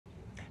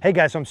Hey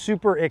guys, so I'm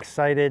super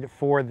excited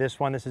for this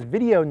one. This is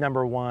video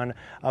number 1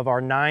 of our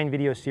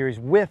 9-video series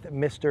with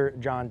Mr.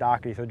 John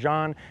Doherty. So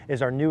John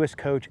is our newest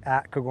coach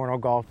at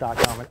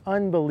CogornoGolf.com, an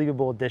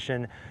unbelievable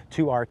addition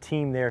to our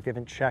team there. If you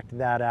haven't checked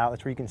that out,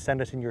 that's where you can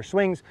send us in your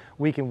swings.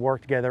 We can work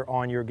together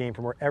on your game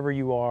from wherever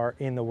you are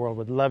in the world.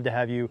 Would love to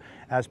have you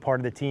as part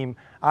of the team.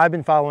 I've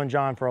been following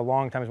John for a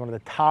long time. He's one of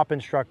the top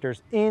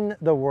instructors in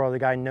the world. The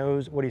guy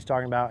knows what he's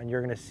talking about, and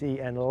you're gonna see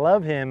and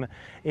love him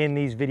in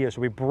these videos.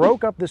 So we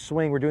broke up the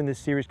swing. We're doing this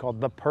series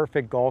called The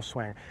Perfect Golf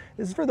Swing.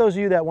 This is for those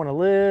of you that want a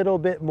little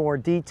bit more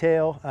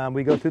detail.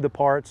 We go through the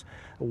parts,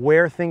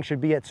 where things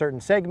should be at certain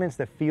segments,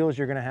 the feels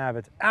you're gonna have.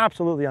 It's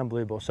absolutely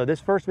unbelievable. So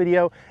this first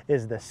video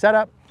is the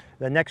setup.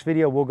 The next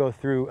video we'll go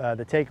through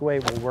the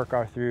takeaway. We'll work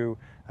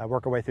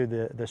our way through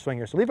the swing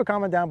here. So leave a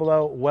comment down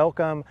below.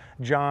 Welcome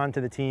John to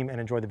the team and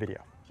enjoy the video.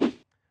 All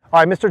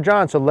right, Mr.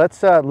 John, so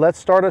let's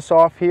start us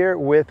off here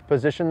with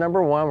position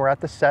number 1. We're at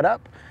the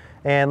setup.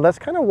 And let's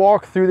kind of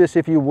walk through this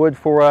if you would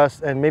for us,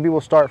 and maybe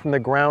we'll start from the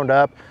ground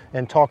up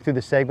and talk through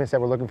the segments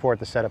that we're looking for at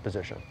the setup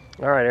position.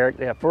 All right, Eric,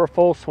 yeah, for a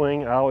full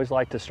swing, I always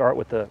like to start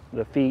with the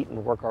feet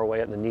and work our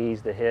way up the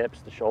knees, the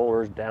hips, the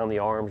shoulders, down the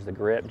arms, the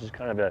grip, just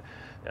kind of a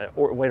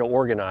way to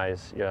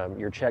organize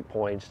your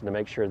checkpoints and to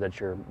make sure that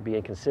you're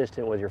being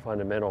consistent with your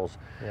fundamentals.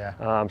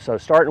 Yeah. So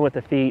starting with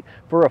the feet,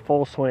 for a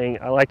full swing,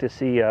 I like to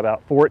see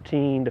about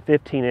 14 to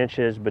 15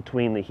 inches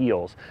between the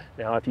heels.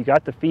 Now, if you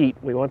got the feet,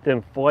 we want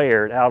them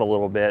flared out a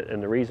little bit,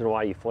 and the reason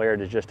why you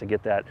flared is just to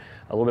get that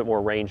a little bit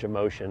more range of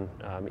motion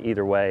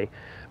either way.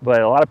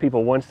 But a lot of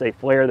people, once they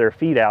flare their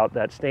feet out,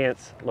 that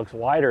stance looks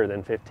wider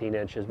than 15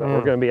 inches, but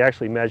we're going to be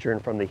actually measuring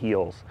from the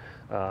heels.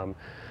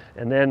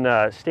 And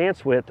then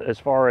stance width, as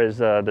far as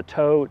the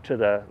toe to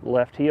the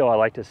left heel, I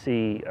like to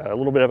see a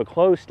little bit of a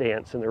closed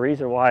stance. And the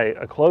reason why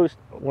a closed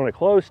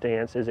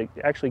stance is it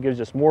actually gives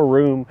us more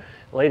room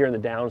later in the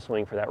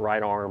downswing for that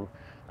right arm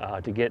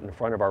to get in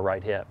front of our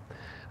right hip.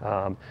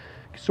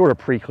 Sort of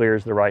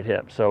pre-clears the right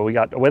hip. So we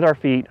got, with our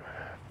feet,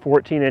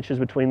 14 inches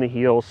between the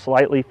heels,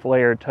 slightly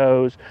flared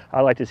toes.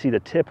 I like to see the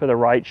tip of the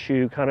right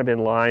shoe kind of in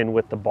line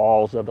with the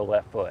balls of the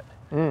left foot.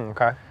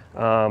 Okay.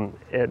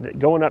 And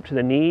going up to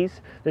the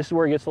knees, this is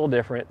where it gets a little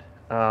different.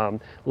 A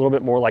little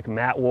bit more like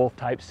Matt Wolf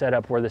type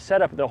setup, where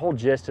the whole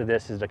gist of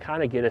this is to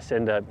kind of get us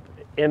into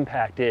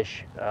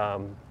impact-ish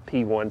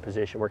P1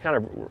 position.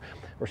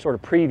 We're sort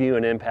of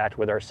previewing impact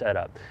with our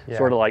setup,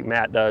 sort of like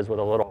Matt does with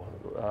a little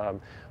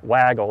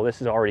waggle.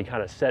 This is already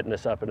kind of setting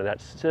us up into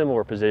that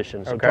similar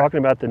position. So talking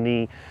about the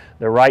knee,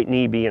 the right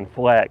knee being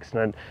flexed,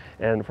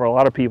 and for a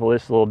lot of people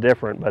this is a little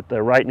different, but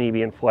the right knee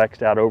being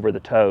flexed out over the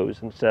toes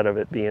instead of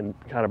it being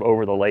kind of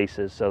over the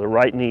laces. So the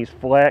right knee's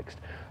flexed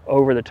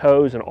over the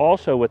toes, and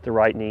also with the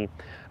right knee,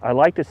 I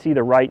like to see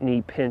the right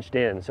knee pinched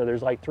in. So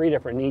there's like 3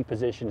 different knee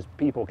positions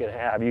people can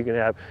have. You can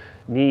have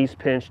knees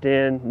pinched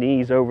in,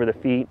 knees over the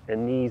feet,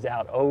 and knees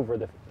out over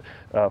the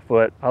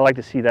foot. I like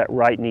to see that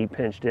right knee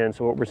pinched in.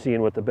 So what we're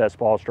seeing with the best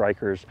ball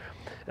strikers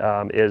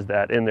is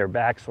that in their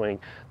backswing,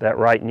 that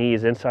right knee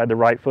is inside the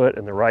right foot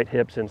and the right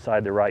hip's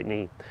inside the right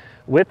knee.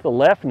 With the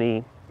left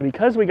knee,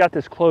 because we got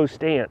this closed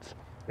stance,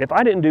 if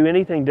I didn't do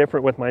anything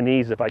different with my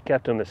knees, if I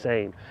kept them the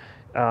same,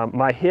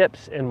 my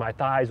hips and my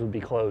thighs would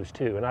be closed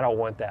too, and I don't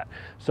want that.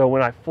 So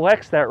when I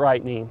flex that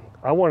right knee,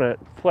 I want to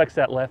flex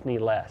that left knee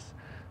less.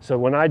 So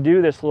when I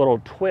do this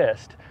little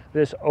twist,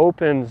 this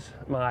opens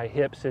my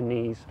hips and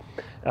knees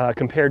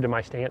compared to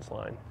my stance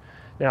line.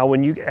 Now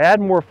when you add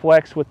more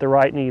flex with the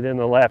right knee than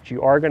the left,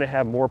 you are going to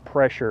have more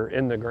pressure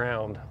in the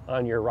ground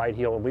on your right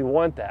heel, and we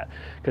want that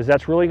because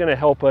that's really going to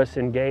help us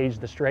engage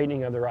the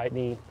straightening of the right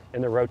knee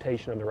and the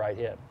rotation of the right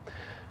hip.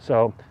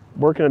 So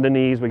working at the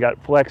knees, we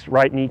got flexed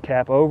right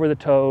kneecap over the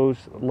toes.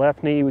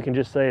 Left knee, we can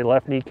just say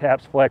left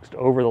kneecap's flexed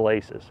over the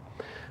laces.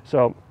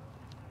 So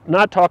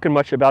not talking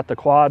much about the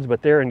quads,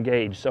 but they're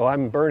engaged. So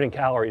I'm burning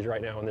calories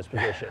right now in this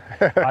position.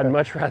 I'd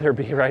much rather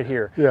be right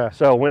here. Yeah.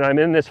 So when I'm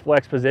in this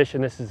flex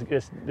position,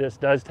 this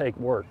does take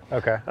work.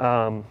 Okay.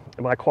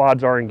 My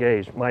quads are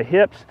engaged. My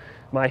hips,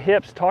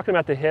 talking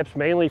about the hips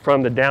mainly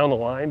from the down the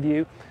line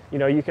view, you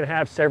know, you can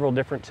have several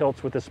different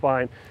tilts with the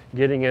spine,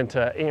 getting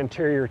into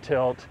anterior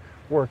tilt,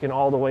 working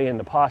all the way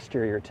into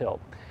posterior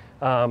tilt.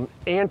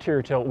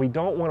 Anterior tilt, we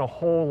don't want a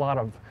whole lot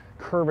of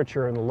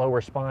curvature in the lower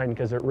spine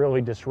because it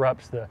really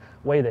disrupts the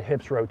way the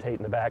hips rotate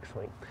in the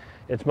backswing.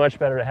 It's much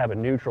better to have a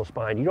neutral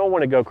spine. You don't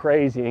want to go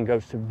crazy and go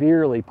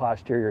severely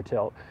posterior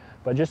tilt,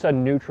 but just a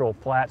neutral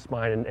flat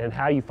spine. And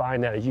how you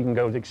find that is you can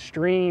go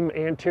extreme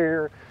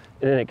anterior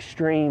and then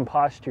extreme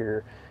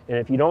posterior. And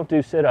if you don't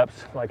do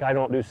sit-ups, like I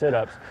don't do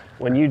sit-ups,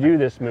 when you do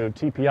this move,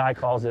 TPI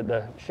calls it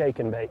the shake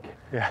and bake.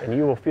 Yeah. And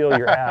you will feel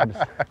your abs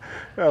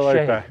I like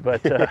shake, that.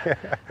 but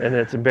and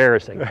it's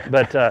embarrassing.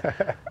 But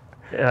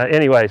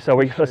anyway, so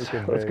let's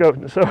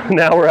go. So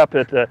now we're up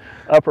at the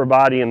upper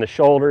body and the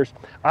shoulders.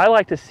 I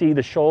like to see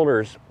the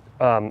shoulders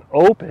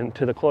open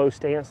to the closed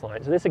stance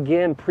line. So this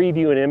again,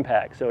 preview and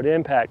impact. So at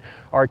impact,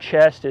 our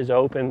chest is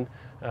open,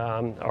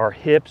 our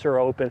hips are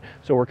open.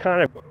 So we're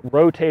kind of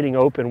rotating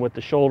open with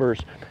the shoulders.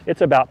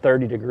 It's about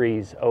 30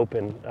 degrees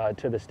open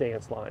to the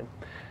stance line.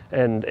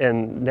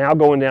 And now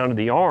going down to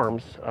the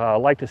arms, I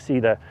like to see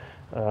the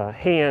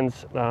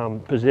hands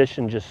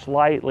positioned just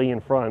slightly in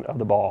front of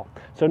the ball.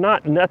 So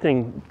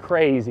nothing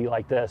crazy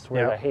like this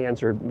where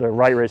the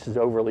right wrist is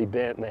overly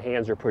bent and the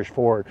hands are pushed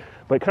forward,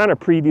 but kind of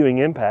previewing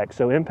impact.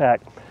 So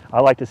impact,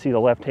 I like to see the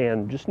left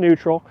hand just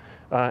neutral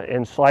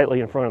and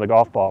slightly in front of the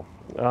golf ball.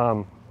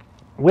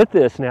 With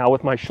this now,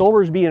 with my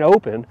shoulders being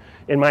open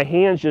and my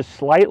hands just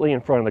slightly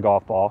in front of the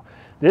golf ball,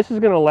 this is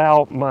going to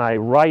allow my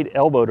right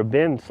elbow to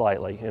bend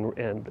slightly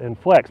and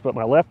flex, but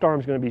my left arm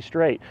is going to be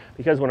straight,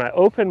 because when I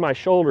opened my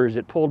shoulders,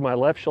 it pulled my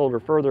left shoulder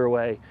further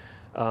away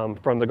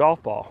from the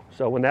golf ball.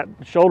 So when that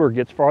shoulder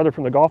gets farther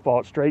from the golf ball,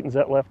 it straightens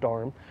that left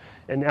arm.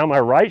 And now my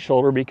right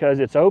shoulder, because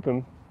it's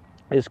open,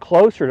 is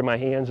closer to my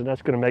hands, and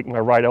that's going to make my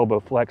right elbow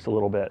flex a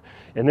little bit.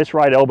 And this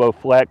right elbow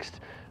flexed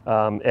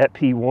at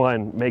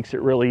P1 makes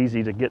it real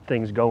easy to get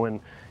things going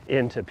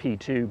into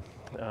P2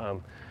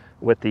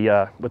 with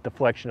the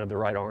flexion of the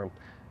right arm.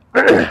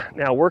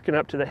 Now working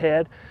up to the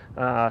head,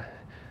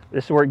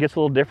 this is where it gets a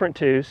little different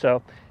too.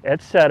 So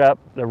at setup,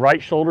 the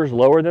right shoulder is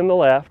lower than the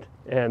left,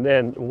 and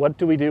then what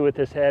do we do with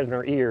this head and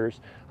our ears?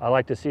 I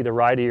like to see the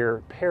right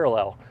ear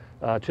parallel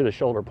to the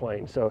shoulder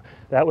plane. So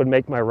that would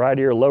make my right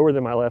ear lower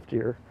than my left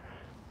ear,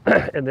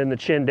 and then the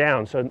chin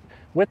down. So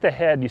with the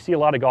head, you see a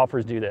lot of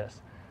golfers do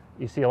this.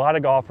 You see a lot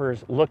of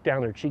golfers look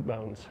down their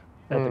cheekbones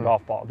at the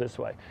golf ball this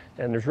way.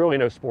 And there's really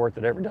no sport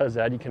that ever does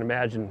that. You can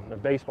imagine a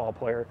baseball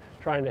player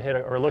trying to hit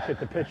or look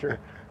at the pitcher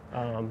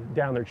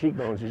down their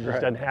cheekbones. It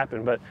just doesn't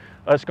happen. But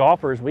us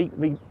golfers,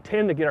 we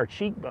tend to get our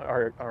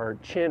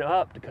chin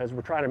up because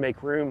we're trying to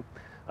make room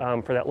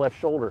for that left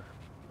shoulder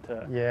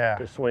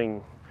to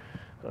swing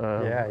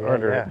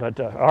under it. But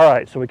all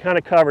right, so we kind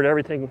of covered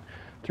everything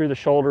through the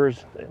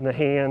shoulders and the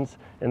hands,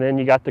 and then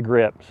you got the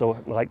grip. So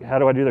like, how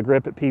do I do the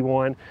grip at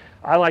P1?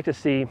 I like to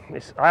see,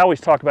 I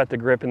always talk about the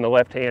grip in the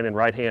left hand and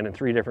right hand in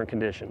 3 different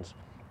conditions.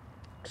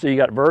 So you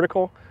got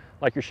vertical,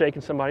 like you're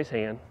shaking somebody's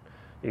hand.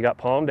 You got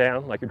palm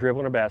down, like you're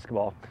dribbling a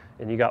basketball,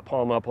 and you got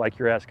palm up like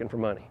you're asking for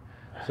money.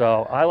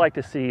 So I like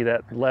to see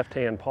that left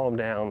hand palm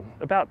down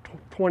about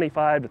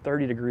 25 to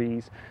 30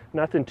 degrees,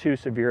 nothing too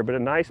severe, but a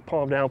nice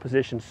palm down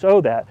position so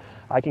that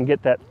I can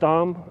get that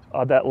thumb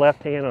of that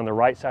left hand on the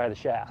right side of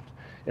the shaft.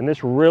 And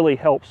this really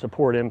helps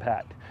support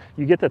impact.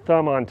 You get the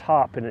thumb on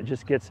top and it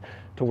just gets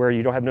to where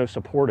you don't have no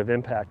supportive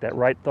impact. That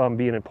right thumb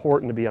being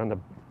important to be on the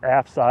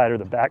aft side or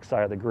the back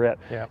side of the grip.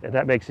 And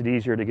that makes it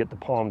easier to get the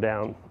palm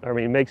down. I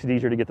mean, it makes it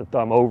easier to get the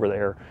thumb over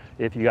there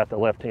if you got the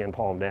left hand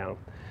palm down.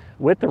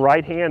 With the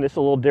right hand, it's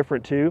a little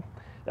different too.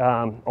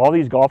 All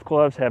these golf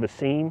clubs have a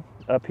seam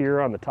up here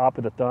on the top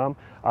of the thumb.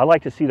 I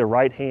like to see the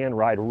right hand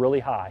ride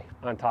really high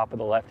on top of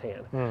the left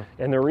hand.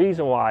 And the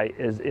reason why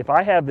is if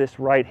I have this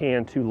right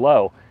hand too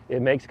low,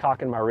 it makes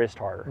cocking my wrist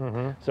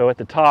harder. So at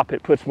the top,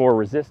 it puts more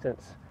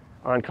resistance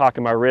on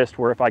cocking my wrist,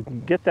 where if I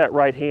can get that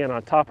right hand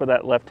on top of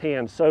that left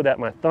hand so that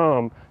my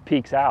thumb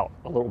peeks out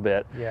a little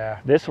bit,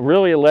 this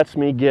really lets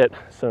me get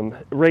some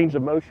range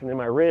of motion in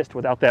my wrist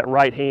without that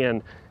right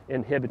hand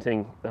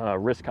inhibiting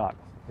wrist cock.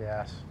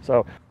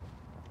 So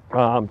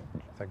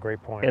that's a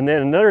great point. And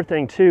then another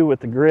thing too with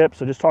the grip,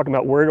 so just talking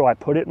about where do I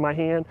put it in my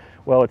hand?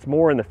 Well, it's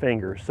more in the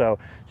fingers. So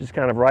just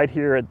kind of right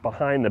here at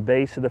behind the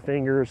base of the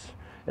fingers,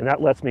 and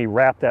that lets me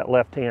wrap that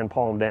left hand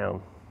palm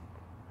down.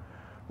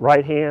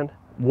 Right hand,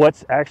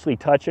 what's actually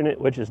touching it,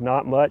 which is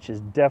not much,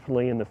 is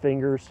definitely in the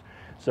fingers,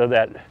 so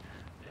that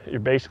you're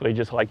basically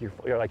just like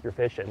you're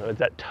fishing. It's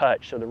that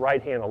touch. So the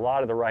right hand, a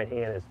lot of the right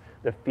hand is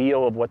the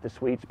feel of what the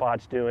sweet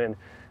spot's doing.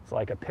 It's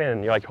like a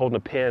pin. You're like holding a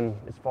pin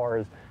as far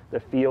as the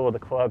feel of the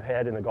club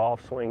head in the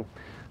golf swing.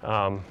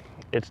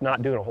 It's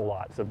not doing a whole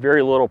lot. So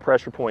very little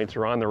pressure points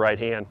are on the right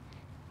hand.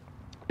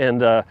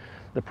 And the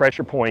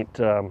pressure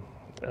point,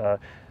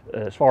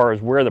 as far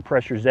as where the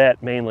pressure's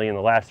at, mainly in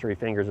the last 3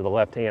 fingers of the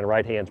left hand.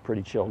 Right hand's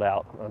pretty chilled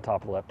out on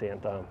top of the left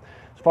hand thumb.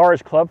 As far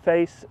as club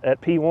face at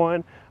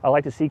P1, I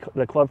like to see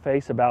the club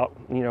face about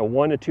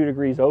 1 to 2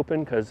 degrees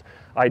open, because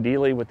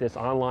ideally with this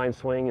online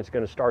swing, it's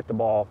going to start the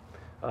ball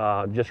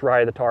just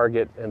right of the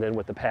target, and then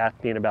with the path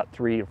being about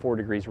 3 to 4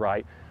 degrees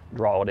right,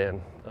 draw it in.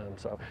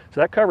 So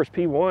that covers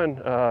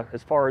P1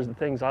 as far as the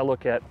things I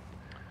look at.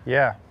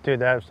 Yeah, dude,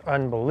 that's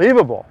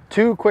unbelievable.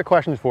 2 quick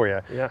questions for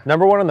you.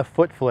 Number 1, on the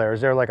foot flare,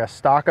 is there like a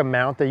stock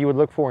amount that you would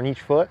look for in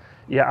each foot?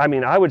 Yeah, I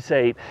mean, I would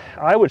say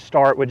I would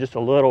start with just a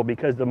little,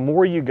 because the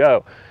more you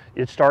go,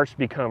 it starts to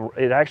become,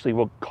 it actually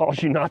will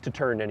cause you not to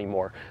turn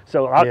anymore.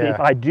 So if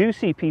I do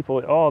see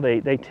people,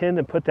 they tend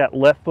to put that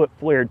left foot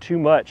flared too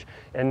much,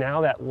 and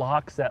now that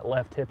locks that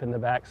left hip in the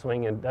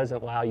backswing and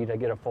doesn't allow you to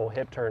get a full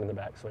hip turn in the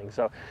backswing.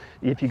 So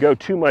if you go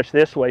too much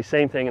this way,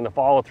 same thing in the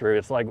follow through,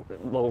 it's like the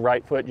little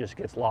right foot just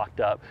gets locked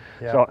up.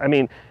 So I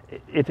mean,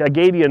 if I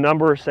gave you a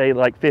number, say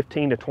like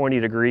 15 to 20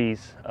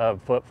 degrees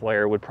of foot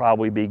flare would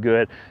probably be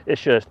good.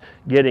 It's just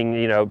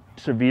getting,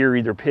 severe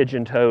either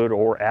pigeon toed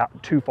or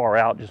out too far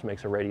out just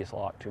makes a radius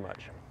lock too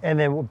much. And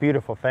then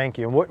beautiful, thank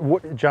you.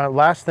 What John,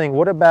 last thing,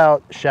 what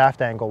about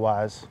shaft angle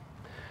wise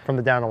from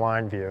the down the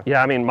line view?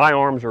 Yeah, I mean, my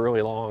arms are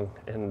really long,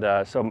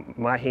 and so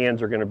my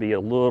hands are going to be a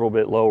little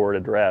bit lower at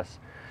address.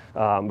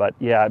 But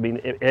yeah, I mean,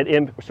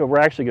 so we're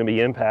actually going to be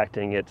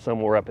impacting it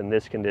somewhere up in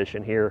this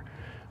condition here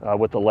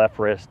with the left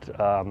wrist.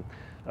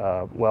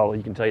 Well,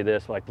 you can tell you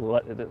this, like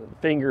the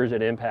fingers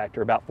at impact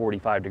are about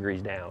 45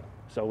 degrees down.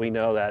 So we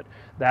know that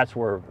that's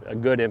where a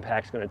good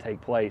impact is going to take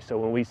place. So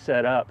when we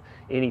set up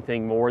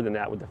anything more than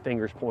that with the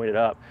fingers pointed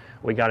up,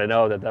 we got to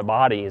know that the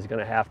body is going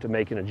to have to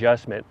make an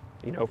adjustment,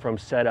 you know, from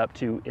setup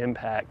to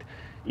impact,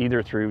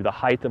 either through the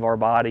height of our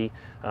body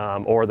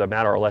or the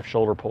amount our left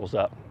shoulder pulls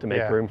up to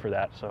make room for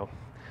that. So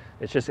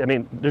it's just, I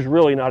mean, there's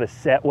really not a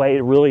set way.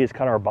 It really is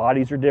kind of, our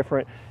bodies are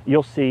different.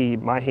 You'll see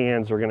my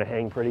hands are going to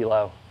hang pretty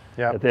low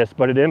at this,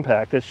 but at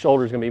impact, this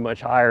shoulder is going to be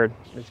much higher.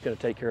 It's going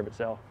to take care of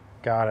itself.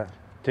 Got it.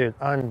 Dude,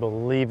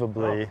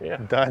 unbelievably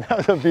done.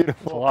 That was a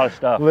beautiful a lot of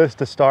stuff. list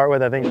to start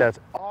with. I think that's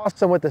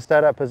awesome with the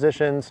setup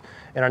positions.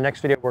 In our next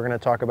video, we're going to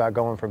talk about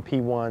going from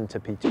P1 to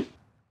P2.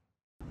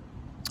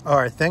 All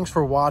right, thanks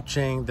for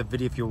watching the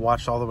video. If you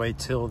watched all the way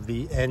till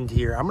the end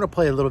here, I'm going to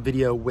play a little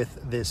video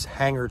with this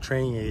hanger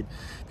training aid.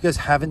 If you guys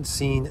haven't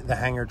seen the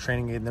hanger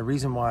training aid, and the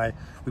reason why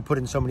we put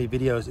in so many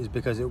videos is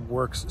because it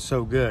works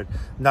so good.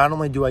 Not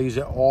only do I use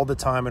it all the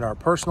time in our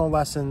personal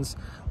lessons,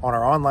 on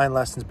our online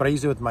lessons, but I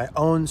use it with my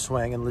own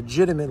swing, and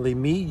legitimately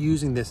me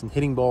using this and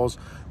hitting balls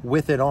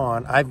with it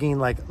on, I've gained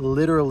like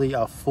literally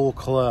a full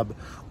club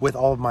with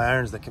all of my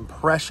irons. The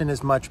compression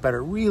is much better.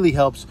 It really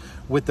helps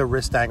with the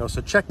wrist angle.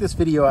 So check this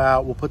video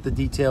out. We'll put the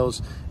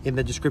details in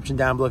the description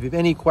down below. If you have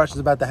any questions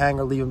about the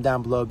hanger, leave them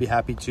down below. I'd be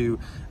happy to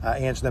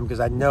answer them, because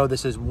I know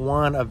this is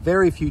one of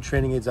very few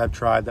training aids I've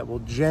tried that will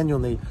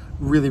genuinely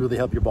really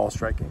help your ball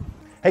striking.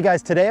 Hey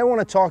guys, today I want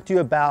to talk to you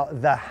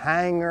about the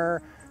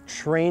hanger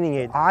training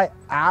aid. I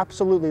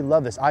absolutely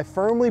love this. I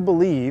firmly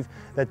believe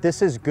that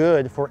this is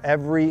good for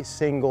every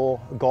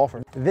single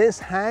golfer. This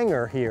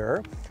hanger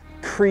here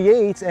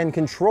creates and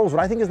controls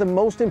what I think is the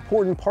most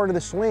important part of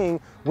the swing,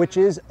 which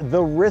is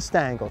the wrist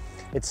angle.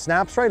 It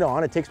snaps right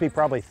on. It takes me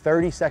probably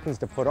 30 seconds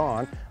to put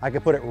on. I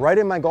can put it right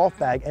in my golf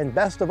bag, and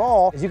best of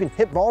all is you can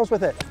hit balls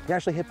with it. You can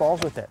actually hit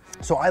balls with it.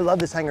 So I love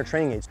this hanger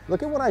training aids.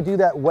 Look at when I do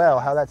that well,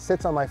 how that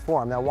sits on my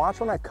forearm. Now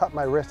watch when I cut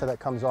my wrist, how that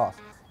comes off.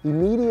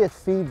 Immediate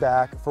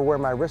feedback for where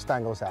my wrist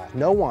angle is at.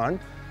 No one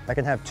that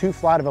can have too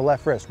flat of a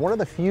left wrist. One of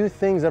the few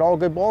things that all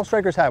good ball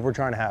strikers have, we're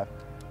trying to have.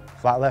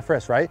 Flat left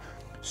wrist, right?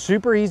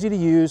 Super easy to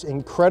use,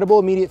 incredible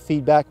immediate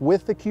feedback.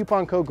 With the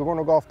coupon code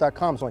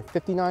GogornoGolf.com, it's only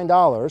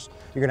 $59.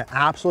 You're gonna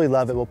absolutely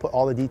love it. We'll put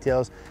all the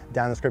details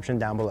down in the description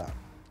down below.